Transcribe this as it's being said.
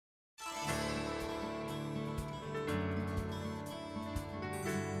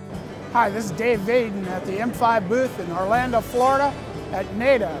Hi, this is Dave Vaden at the M5 booth in Orlando, Florida at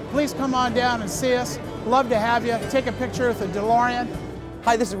NADA. Please come on down and see us. Love to have you. Take a picture with the DeLorean.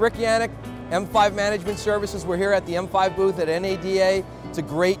 Hi, this is Rick Yannick, M5 Management Services. We're here at the M5 booth at NADA. It's a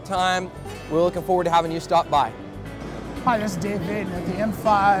great time. We're looking forward to having you stop by. Hi, this is Dave Vaden at the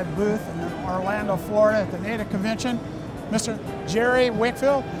M5 booth in Orlando, Florida at the NADA convention. Mr. Jerry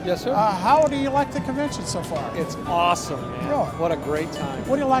Wakefield? Yes, sir. How do you like the convention so far? It's awesome, man. Really? What a great time.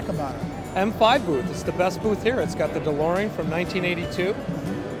 What do you like about it? M5 booth, it's the best booth here. It's got the DeLorean from 1982,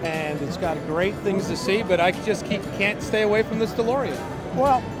 and it's got great things to see, but I just can't stay away from this DeLorean.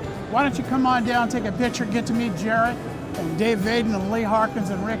 Well, why don't you come on down, take a picture, get to meet Jerry and Dave Vaden and Lee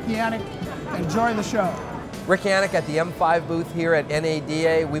Harkins and Rick Yannick. Enjoy the show. Rick Yannick at the M5 booth here at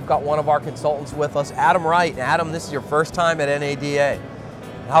NADA. We've got one of our consultants with us, Adam Wright. And Adam, this is your first time at NADA.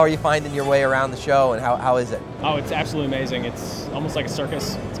 How are you finding your way around the show, and how is it? Oh, it's absolutely amazing. It's almost like a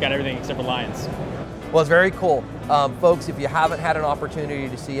circus. It's got everything except for lions. Well, it's very cool. Folks, if you haven't had an opportunity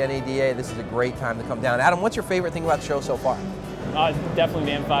to see NADA, this is a great time to come down. Adam, what's your favorite thing about the show so far? Definitely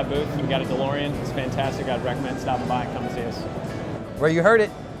the M5 booth. You've got a DeLorean. It's fantastic. I'd recommend stopping by and come and see us. Well, you heard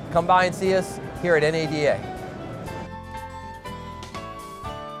it. Come by and see us here at NADA.